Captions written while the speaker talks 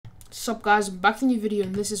Sup guys, I'm back in the video,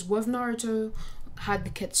 and this is with Naruto. Had the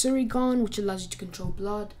Ketsurygan, which allows you to control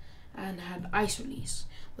blood, and had ice release.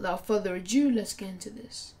 Without further ado, let's get into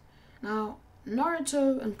this. Now,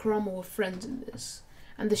 Naruto and Kurama were friends in this,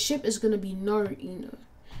 and the ship is going to be Naruto.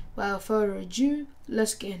 Without further ado,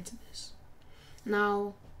 let's get into this.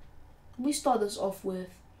 Now, we start this off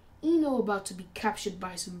with Ino about to be captured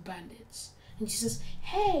by some bandits, and she says,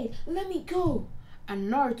 "Hey, let me go!" And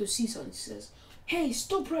Naruto sees her and says, "Hey,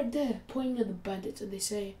 stop right there," pointing at the bandits, and they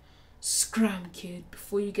say, "Scram, kid,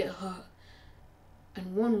 before you get hurt."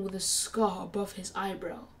 And one with a scar above his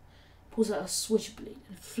eyebrow pulls out a switchblade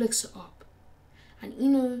and flicks it up. And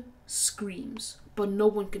Ino screams, but no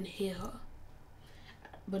one can hear her.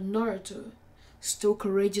 But Naruto, still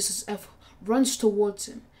courageous as ever, runs towards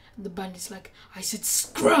him. And the bandit's like, "I said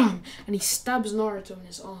scram!" And he stabs Naruto in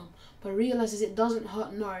his arm, but realizes it doesn't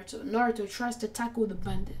hurt Naruto. Naruto tries to tackle the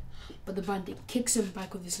bandit, but the bandit kicks him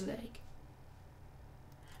back with his leg.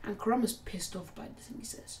 And Kurama's pissed off by this and he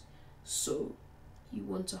says, "So, you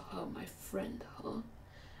want to hurt my friend, huh?"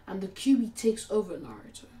 And the Kyuubi takes over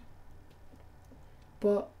Naruto.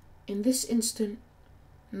 But in this instant,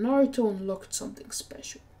 Naruto unlocked something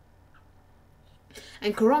special.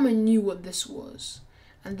 And Kurama knew what this was.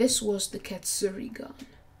 And this was the Ketsurygan,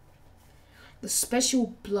 the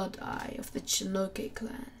special blood eye of the Chinoke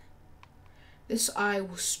clan. This eye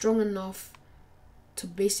was strong enough to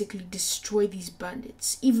basically destroy these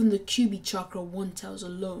bandits. Even the Kyuubi Chakra One Tails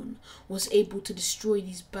alone was able to destroy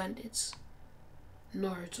these bandits.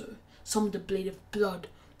 Naruto summoned a blade of blood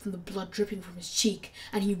from the blood dripping from his cheek,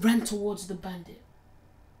 and he ran towards the bandit.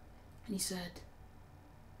 And he said,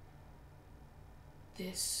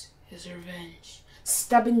 "This is revenge,"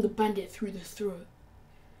 stabbing the bandit through the throat.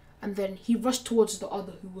 And then he rushed towards the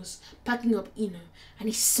other who was packing up Ino, and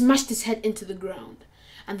he smashed his head into the ground.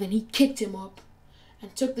 And then he kicked him up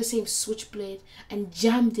and took the same switchblade and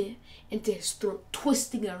jammed it into his throat,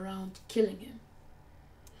 twisting it around, killing him.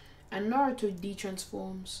 And Naruto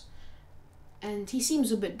de-transforms, and he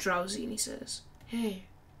seems a bit drowsy, and he says, "Hey,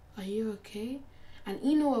 are you okay?" And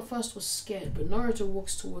Ino at first was scared, but Naruto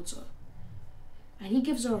walks towards her. And he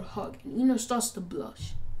gives her a hug, and Ino starts to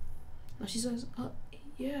blush. Now she says,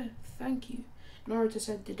 "Yeah, thank you." Naruto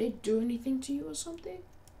said, "Did they do anything to you or something?"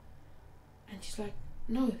 And she's like,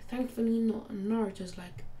 "No, thankfully not." And Naruto's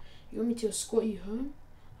like, "You want me to escort you home?"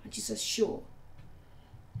 And she says, "Sure."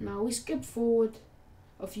 Now we skip forward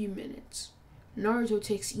a few minutes. Naruto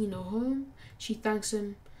takes Ino home, she thanks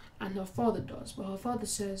him, and her father does. But her father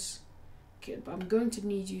says, "Kid, but I'm going to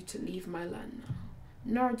need you to leave my land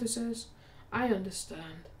now." Naruto says, "I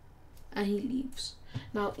understand," and he leaves.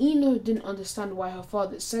 Now Ino didn't understand why her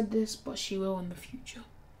father said this, but she will in the future.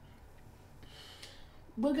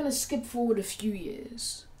 We're gonna skip forward a few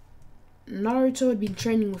years. Naruto had been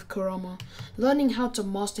training with Kurama, learning how to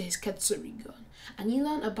master his Ketsurygan, and he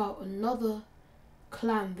learned about another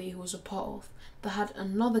clan that he was a part of that had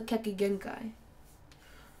another Kekigenkai.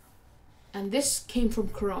 And this came from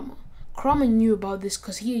Kurama. Kurama knew about this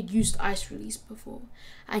because he had used ice release before,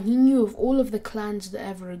 and he knew of all of the clans that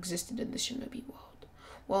ever existed in the shinobi world.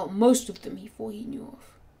 Well, most of them he thought he knew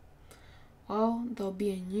of. Well, there'll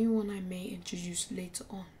be a new one I may introduce later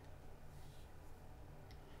on.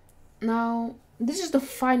 Now, this is the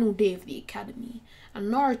final day of the academy, and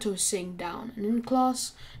Naruto is sitting down, and in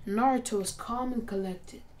class, Naruto is calm and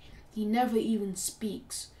collected. He never even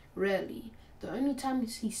speaks, rarely. The only time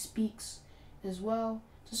he speaks is, well,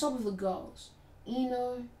 to some of the girls,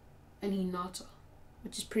 Ino and Hinata,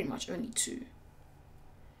 which is pretty much only two.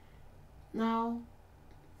 Now,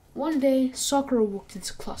 one day, Sakura walked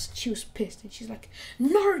into class and she was pissed, and she's like,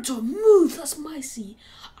 "Naruto, move, that's my seat.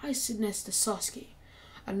 I sit next to Sasuke."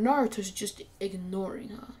 And Naruto's just ignoring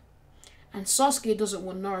her. And Sasuke doesn't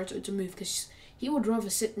want Naruto to move because he would rather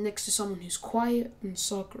sit next to someone who's quiet than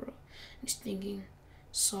Sakura. And he's thinking,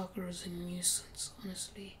 Sakura's a nuisance,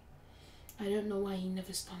 honestly. I don't know why he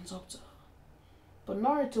never stands up to her. But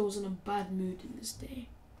Naruto was in a bad mood in this day.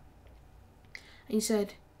 And he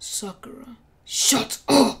said, "Sakura, shut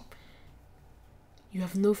up! You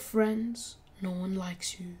have no friends, no one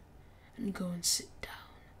likes you, and go and sit down."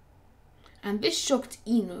 And this shocked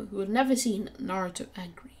Ino, who had never seen Naruto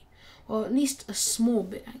angry, or at least a small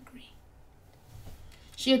bit angry.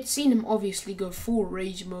 She had seen him obviously go full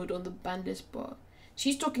rage mode on the bandits, but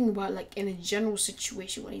she's talking about like in a general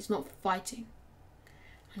situation when he's not fighting.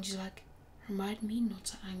 And she's like, "Remind me not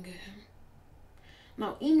to anger him."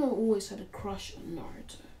 Now Ino always had a crush on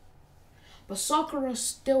Naruto, but Sakura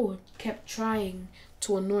still kept trying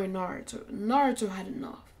to annoy Naruto. Naruto had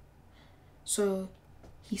enough. So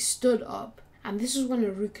he stood up, and this is when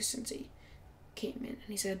Iruka Sensei came in, and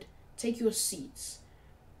he said, take your seats.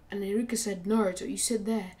 And Iruka said, Naruto, you sit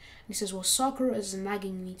there. And he says, well, Sakura is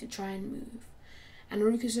nagging me to try and move. And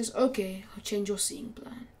Iruka says, okay, I'll change your seating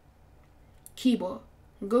plan. Kiba,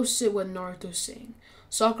 go sit where Naruto's sitting.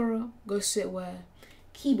 Sakura, go sit where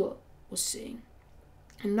Kiba was sitting.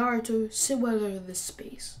 And Naruto, sit where there's this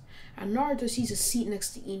space. And Naruto sees a seat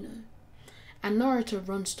next to Ino. And Naruto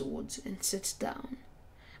runs towards it and sits down.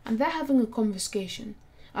 And they're having a conversation.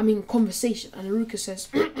 And Iruka says,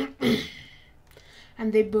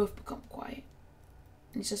 and they both become quiet.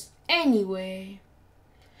 And he says, anyway,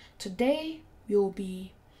 today we'll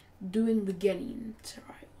be doing the Genin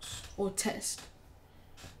trials, or test.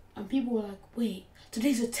 And people were like, wait,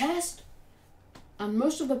 today's a test? And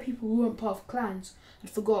most of the people who weren't part of clans had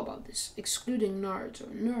forgot about this, excluding Naruto.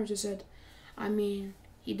 And Naruto said, I mean,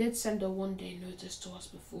 he did send a 1-day notice to us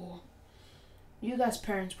before. You guys'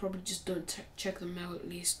 parents probably just don't check the mail at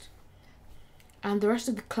least. And the rest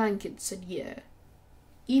of the clan kids said yeah.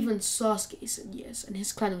 Even Sasuke said yes, and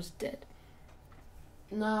his clan was dead.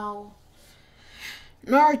 Now,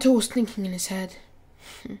 Naruto was thinking in his head,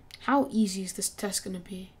 how easy is this test gonna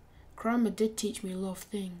be? Kurama did teach me a lot of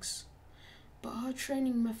things, but her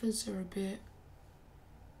training methods are a bit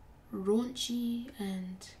raunchy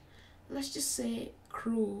and, let's just say,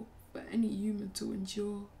 cruel for any human to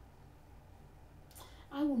endure.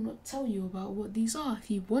 I will not tell you about what these are.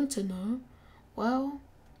 If you want to know, well,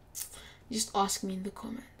 just ask me in the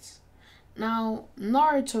comments. Now,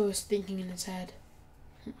 Naruto is thinking in his head,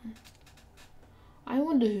 I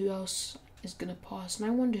wonder who else is gonna pass, and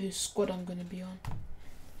I wonder whose squad I'm gonna be on.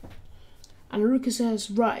 And Iruka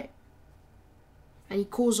says, right. And he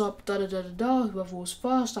calls up whoever was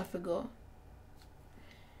first, I forgot.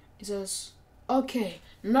 He says, okay,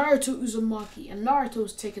 Naruto Uzumaki. And Naruto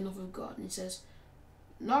is taken off of guard. And he says,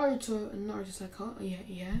 Naruto. And Naruto's like, huh?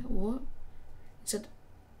 Yeah, what? He said,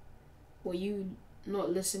 were you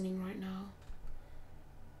not listening right now?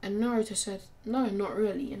 And Naruto said, no, not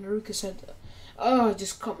really. And Iruka said, oh,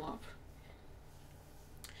 just come up.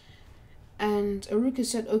 And Iruka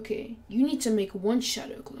said, okay, you need to make 1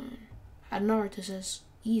 shadow clone. And Naruto says,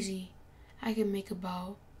 easy, I can make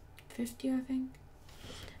about 50, I think.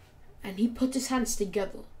 And he put his hands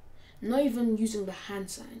together, not even using the hand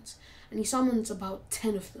signs. And he summons about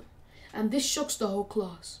 10 of them. And this shocks the whole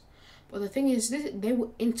class. But the thing is, they were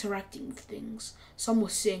interacting with things. Some were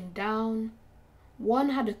sitting down. One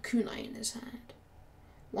had a kunai in his hand.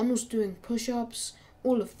 One was doing push-ups,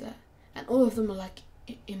 all of that. And all of them are like,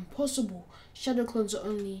 impossible. Shadow clones are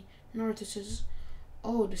only... Naruto says,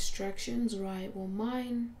 oh, distractions, right. Well,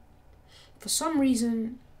 mine, for some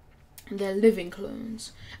reason, they're living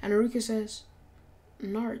clones. And Iruka says,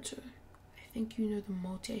 Naruto, I think you know the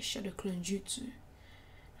multi-shadow clone jutsu.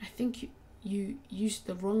 I think you used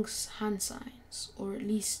the wrong hand signs, or at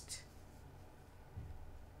least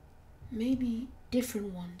maybe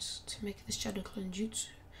different ones to make the shadow clone jutsu.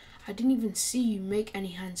 I didn't even see you make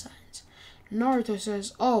any hand signs. Naruto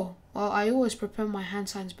says, oh, well, I always prepare my hand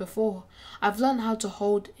signs before. I've learned how to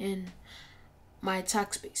hold in my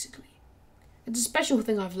attacks, basically. It's a special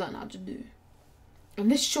thing I've learned how to do.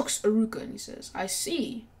 And this shocks Iruka, and he says, I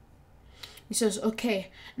see. He says,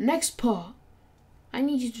 okay, next part, I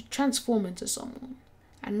need you to transform into someone.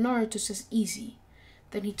 And Naruto says, easy.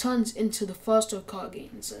 Then he turns into the first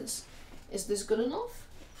Hokage and says, is this good enough?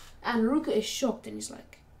 And Iruka is shocked, and he's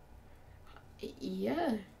like,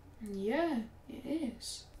 yeah, it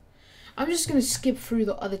is. I'm just going to skip through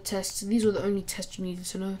the other tests. These were the only tests you needed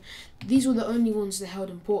to know. These were the only ones that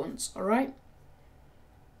held importance, alright?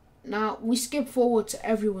 Now, we skip forward to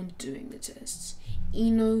everyone doing the tests.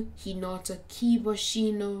 Ino, Hinata, Kiba,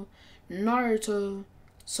 Shino, Naruto,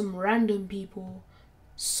 some random people,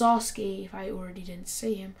 Sasuke, if I already didn't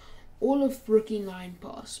say him. All of Rookie 9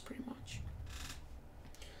 passed, pretty much.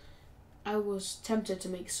 I was tempted to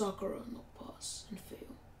make Sakura not pass and fail.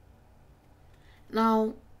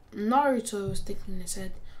 Now, Naruto was thinking in his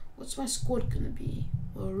head, what's my squad gonna be?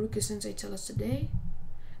 Will Iruka Sensei tell us today?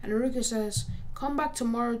 And Iruka says, come back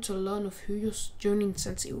tomorrow to learn of who your Jonin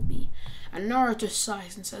Sensei will be. And Naruto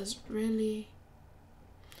sighs and says, really?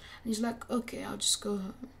 And he's like, okay, I'll just go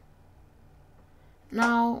home.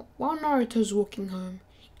 Now, while Naruto's walking home,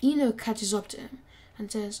 Ino catches up to him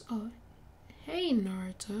and says, oh, hey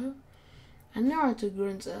Naruto. And Naruto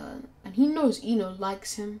grins at her, and he knows Ino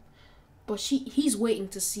likes him, but he's waiting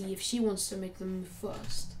to see if she wants to make the move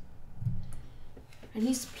first. And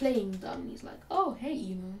he's playing dumb. He's like, oh, hey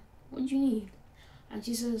Ino, what do you need? And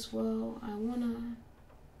she says, well, I wanna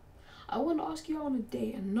ask you out on a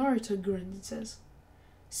date. And Naruto grins and says,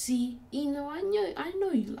 see, Ino, I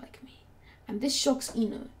know you like me. And this shocks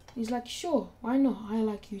Ino. He's like, sure, why not? I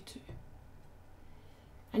like you too.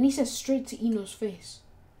 And he says straight to Ino's face,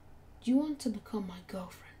 do you want to become my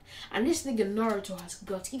girlfriend? And this nigga Naruto has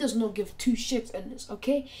guts. He does not give two shits in this,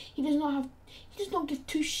 okay? He does not give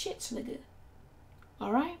two shits, nigga.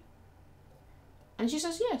 Alright? And she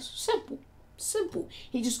says yes. Simple. Simple.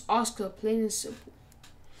 He just asks her plain and simple.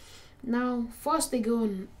 Now, first they go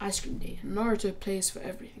on ice cream day. Naruto plays for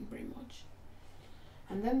everything pretty much.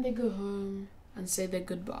 And then they go home and say their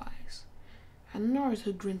goodbyes. And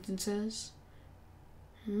Naruto grins and says,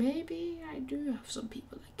 maybe I do have some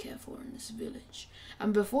people I care for in this village.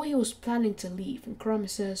 And before he was planning to leave, and Kurama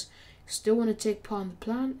says, still want to take part in the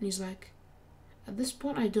plan? And he's like, at this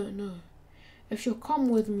point I don't know. If you'll come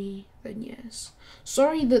with me, then yes.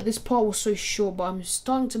 Sorry that this part was so short, but I'm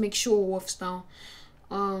starting to make short worths now.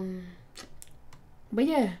 But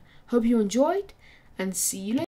yeah, hope you enjoyed, and see you later.